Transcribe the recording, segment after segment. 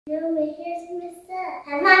No, here's Mr.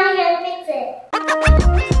 And Mommy gonna fix it.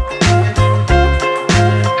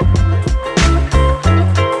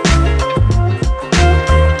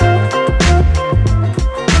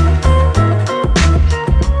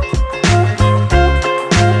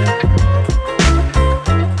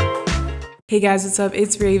 Hey guys, what's up?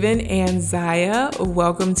 It's Raven and Ziya.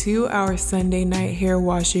 Welcome to our Sunday night hair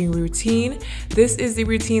washing routine. This is the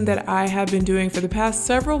routine that I have been doing for the past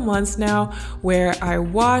several months now, where I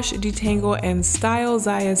wash, detangle, and style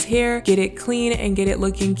Ziya's hair, get it clean, and get it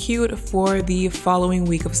looking cute for the following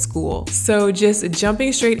week of school. So just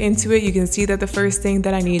jumping straight into it, you can see that the first thing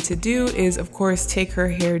that I need to do is, of course, take her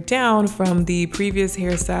hair down from the previous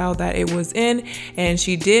hairstyle that it was in. And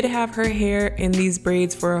she did have her hair in these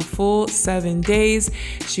braids for a full 7 days.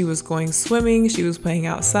 She was going swimming, she was playing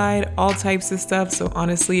outside, all types of stuff. So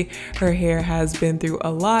honestly, her hair has been through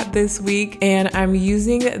a lot this week. And I'm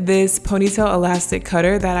using this ponytail elastic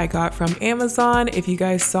cutter that I got from Amazon. If you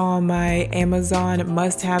guys saw my Amazon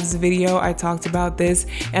must-haves video, I talked about this,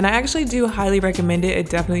 and I actually do highly recommend it. It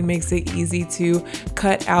definitely makes it easy to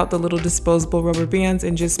cut out the little disposable rubber bands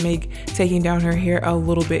and just make taking down her hair a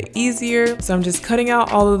little bit easier. So I'm just cutting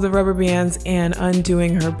out all of the rubber bands and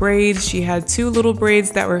undoing her braids. She had 2 little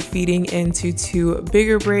braids that were feeding into 2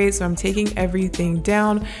 bigger braids, so I'm taking everything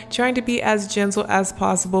down, trying to be as gentle as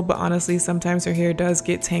possible, but honestly sometimes her hair does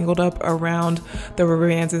get tangled up around the rubber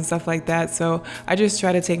bands and stuff like that, so I just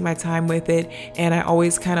try to take my time with it. And I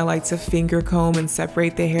always kind of like to finger comb and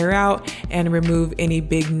separate the hair out and remove any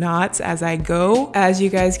big knots as I go. As you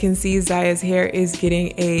guys can see, Ziya's hair is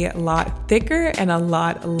getting a lot thicker and a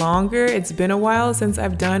lot longer. It's been a while since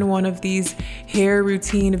I've done one of these hair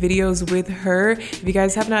routine videos with her. If you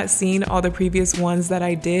guys have not seen all the previous ones that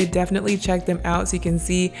I did, definitely check them out so you can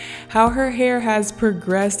see how her hair has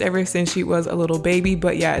progressed ever since she was a little baby.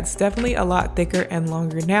 But yeah, it's definitely a lot thicker and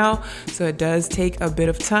longer now, so it does take a bit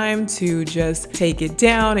of time to just take it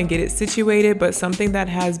down and get it situated. But something that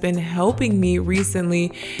has been helping me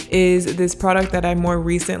recently is this product that I more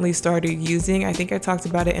recently started using. I think I talked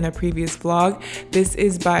about it in a previous vlog. This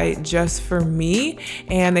is by Just For Me,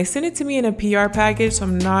 and they sent it to me in a PR package, so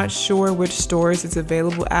I'm not sure which stores it's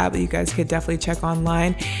available at, but you guys could definitely check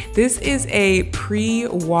online. This is a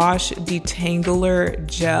pre-wash detangler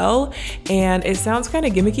gel, and it sounds kind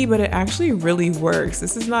of gimmicky, but it actually really works.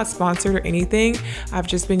 This is not sponsored or anything. I've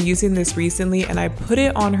just been using this recently, and I put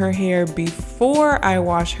it on her hair before I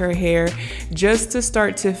wash her hair just to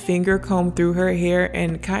start to finger comb through her hair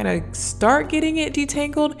and kind of start getting it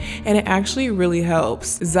detangled, and it actually really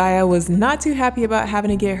helps. Ziya was not too happy about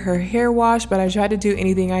having to get her hair washed, but I tried to do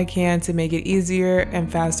anything I can to make it easier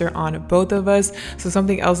and faster on both of us. So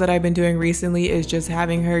something else that I've been doing recently is just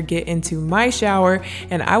having her get into my shower,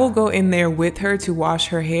 and I will go in there with her to wash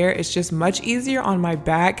her hair. It's just much easier on my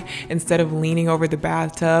back instead of leaning over the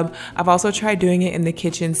bathtub. I've also tried doing it in the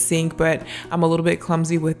kitchen sink, but I'm a little bit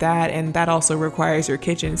clumsy with that, and that also requires your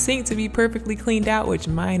kitchen sink to be perfectly cleaned out, which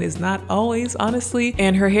mine is not always, honestly.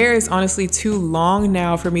 And her hair is honestly too long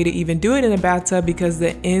now for me to even do it in a bathtub because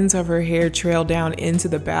the ends of her hair trail down into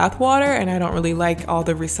the bath water, and I don't really like all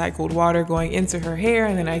the recycled water going into her hair,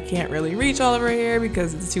 and then I can't really reach all of her hair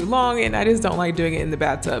because it's too long, and I just don't like doing it in the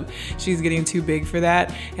bathtub. She's getting too big for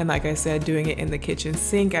that, and like I said, doing it in the kitchen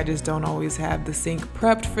sink, I just don't always have the sink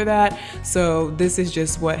prepped for that. So this is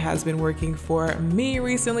just what has been working for me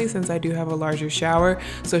recently, since I do have a larger shower.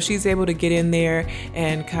 So she's able to get in there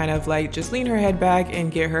and kind of like just lean her head back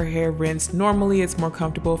and get her hair rinsed normally. It's more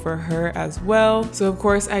comfortable for her as well. So of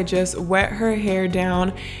course I just wet her hair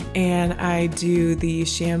down, and I do the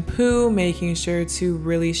shampoo, making sure to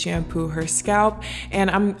really shampoo her scalp. And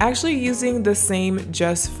I'm actually using the same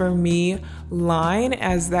Just For Me line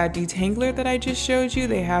as that detangler that I just showed you.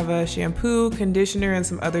 They have a shampoo, conditioner, and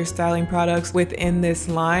some other styling products within this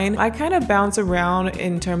line. I kind of bounce around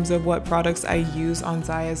in terms of what products I use on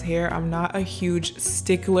Ziya's hair. I'm not a huge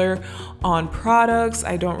stickler on products.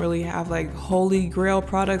 I don't really have like holy grail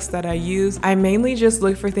products that I use. I mainly just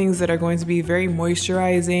look for things that are going to be very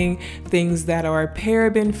moisturizing, things that are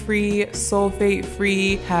paraben free, sulfate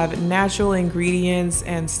free, have natural ingredients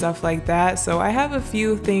and stuff like that. So I have a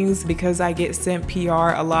few things because I get sent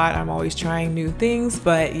PR a lot. I'm always trying new things,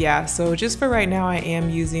 but yeah, so just for right now I am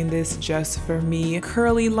using this Just For Me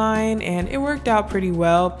curly line, and it worked out pretty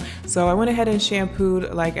well. So I went ahead and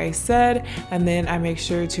shampooed like I said, and then I make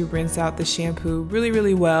sure to rinse out the shampoo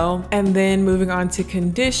really well. And then moving on to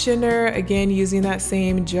conditioner, again using that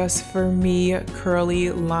same Just For Me curly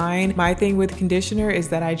online. My thing with conditioner is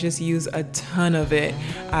that I just use a ton of it.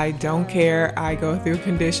 I don't care. I go through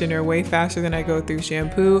conditioner way faster than I go through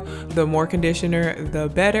shampoo. The more conditioner, the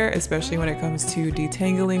better, especially when it comes to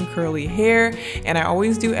detangling curly hair. And I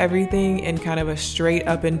always do everything in kind of a straight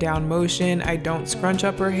up and down motion. I don't scrunch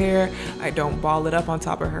up her hair. I don't ball it up on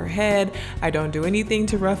top of her head. I don't do anything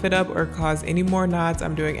to rough it up or cause any more knots.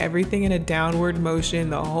 I'm doing everything in a downward motion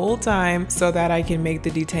the whole time so that I can make the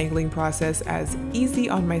detangling process as easy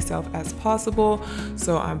on myself as possible.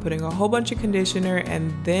 So I'm putting a whole bunch of conditioner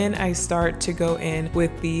and then I start to go in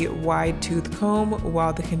with the wide tooth comb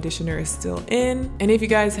while the conditioner is still in. And if you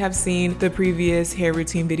guys have seen the previous hair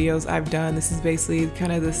routine videos I've done, this is basically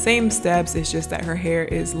kind of the same steps. It's just that her hair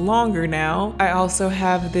is longer now. I also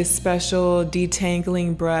have this special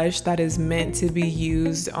detangling brush that is meant to be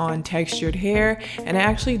used on textured hair, and it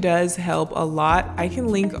actually does help a lot. I can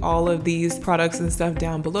link all of these products and stuff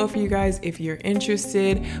down below for you guys if you're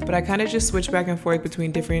interested, but I kind of just switch back and forth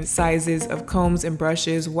between different sizes of combs and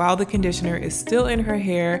brushes while the conditioner is still in her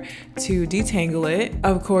hair to detangle it.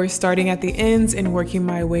 Of course, starting at the ends and working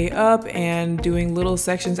my way up and doing little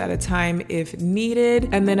sections at a time if needed.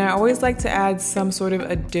 And then I always like to add some sort of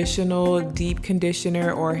additional deep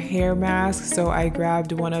conditioner or hair mask. So I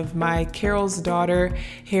grabbed one of my Carol's Daughter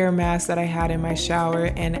hair masks that I had in my shower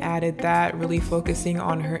and added that, really focusing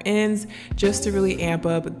on her ends just to really amp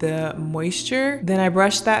up the moisture. Then I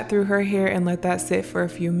brushed that through her hair and let that sit for a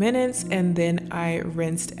few minutes, and then I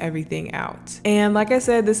rinsed everything out. And like I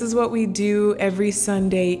said, this is what we do every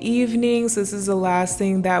Sunday evening. So this is the last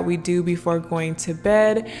thing that we do before going to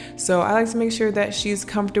bed. So I like to make sure that she's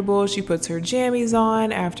comfortable. She puts her jammies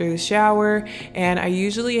on after the shower, and I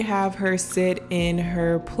usually have her sit in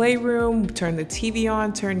her playroom, turn the TV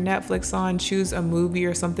on, turn Netflix on, choose a movie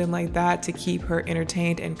or something like that to keep her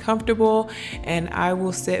entertained and comfortable, and I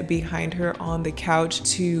will sit behind her on the couch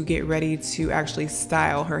to get ready to actually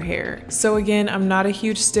style her hair. So again, I'm not a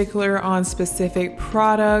huge stickler on specific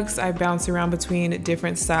products. I bounce around between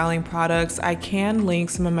different styling products. I can link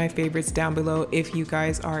some of my favorites down below if you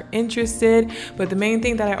guys are interested, but the main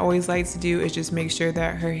thing that I always like to do is just make sure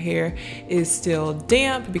that her hair is still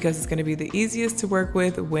damp, because it's going to be the easiest to work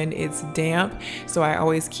with when it's damp. So I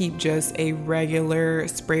always keep just a regular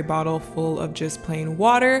spray bottle full of just plain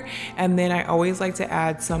water, and then I always like to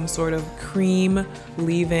add some sort of cream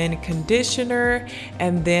leave-in conditioner,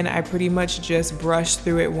 and then I pretty much just brush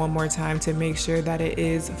through it one more time to make sure that it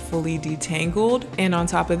is fully detangled. And on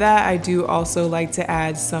top of that, I do also like to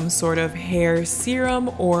add some sort of hair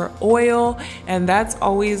serum or oil, and that's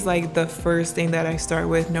always like the first thing that I start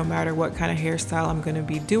with no matter what kind of hairstyle I'm going to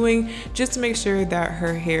be doing, just to make sure that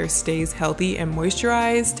her hair stays healthy and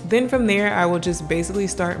moisturized. Then from there, I will just basically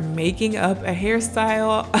start making up a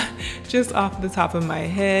hairstyle just off the top of my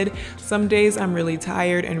head. Some days I'm really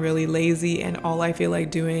tired and really lazy, and all I feel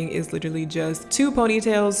like doing is literally just 2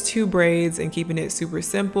 ponytails, 2 braids, and keeping it super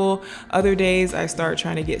simple. Other days I start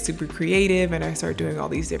trying to get super creative and I start doing all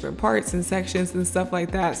these different parts and sections and stuff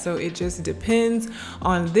like that. So it just depends.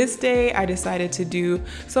 On this day, I decided to do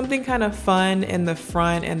something kind of fun in the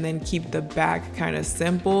front and then keep the back kind of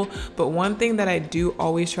simple. But one thing that I do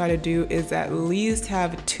always try to do is at least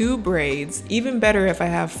have 2 braids. Even better if I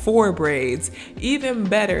have 4 braids. Even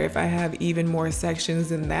better if I have even more sections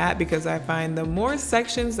than that, because I find the more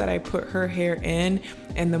sections that I put her hair in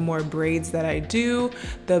and the more braids that I do,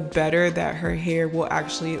 the better that her hair will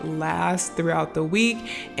actually last throughout the week,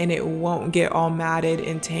 and it won't get all matted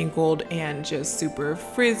and tangled and just super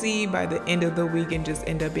frizzy by the end of the week and just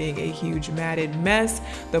end up being a huge matted mess.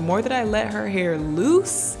 The more that I let her hair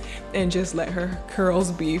loose and just let her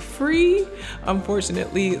curls be free,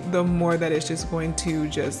 unfortunately, the more that it's just going to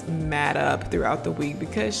just mat up throughout the week,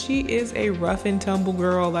 because she is a rough and tumble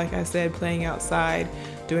girl, like I said, playing outside,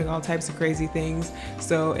 doing all types of crazy things.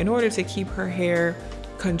 So in order to keep her hair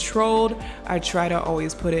controlled, I try to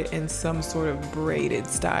always put it in some sort of braided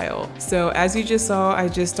style. So as you just saw, I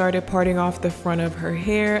just started parting off the front of her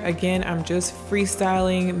hair. Again, I'm just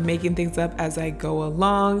freestyling, making things up as I go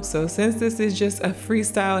along. So since this is just a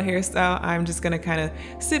freestyle hairstyle, I'm just gonna kind of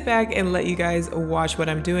sit back and let you guys watch what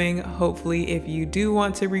I'm doing. Hopefully, if you do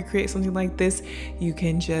want to recreate something like this, you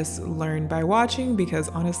can just learn by watching, because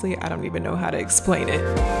honestly, I don't even know how to explain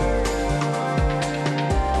it.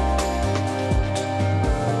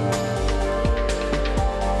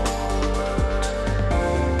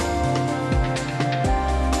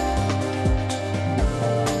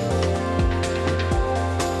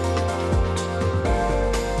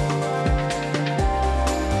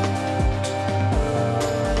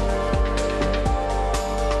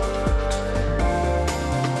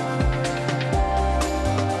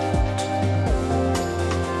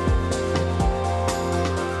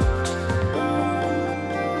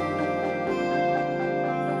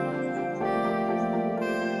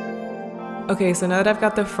 Okay, so now that I've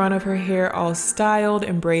got the front of her hair all styled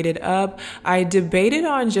and braided up, I debated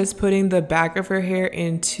on just putting the back of her hair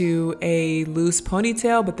into a loose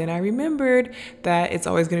ponytail, but then I remembered that it's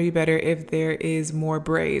always going to be better if there is more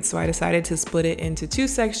braids. So I decided to split it into 2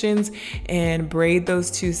 sections and braid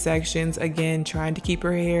those 2 sections, again, trying to keep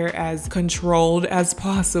her hair as controlled as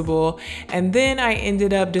possible. And then I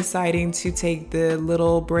ended up deciding to take the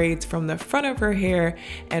little braids from the front of her hair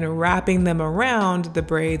and wrapping them around the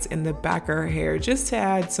braids in the back of her hair, just to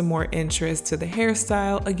add some more interest to the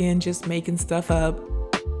hairstyle. Again, just making stuff up.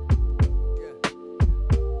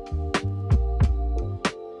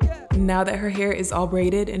 Now that her hair is all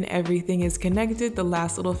braided and everything is connected, the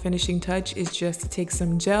last little finishing touch is just to take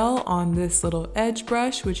some gel on this little edge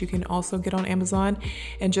brush, which you can also get on Amazon,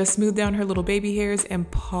 and just smooth down her little baby hairs and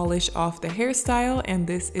polish off the hairstyle. And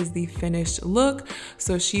this is the finished look.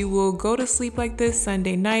 So she will go to sleep like this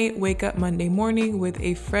Sunday night, wake up Monday morning with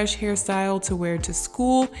a fresh hairstyle to wear to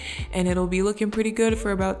school, and it'll be looking pretty good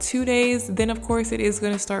for about 2 days. Then of course it is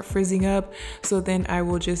going to start frizzing up, so then I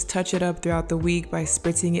will just touch it up throughout the week by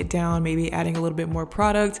spritzing it down, maybe adding a little bit more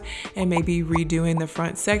product, and maybe redoing the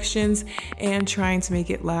front sections and trying to make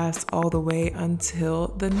it last all the way until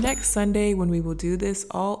the next Sunday when we will do this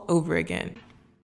all over again.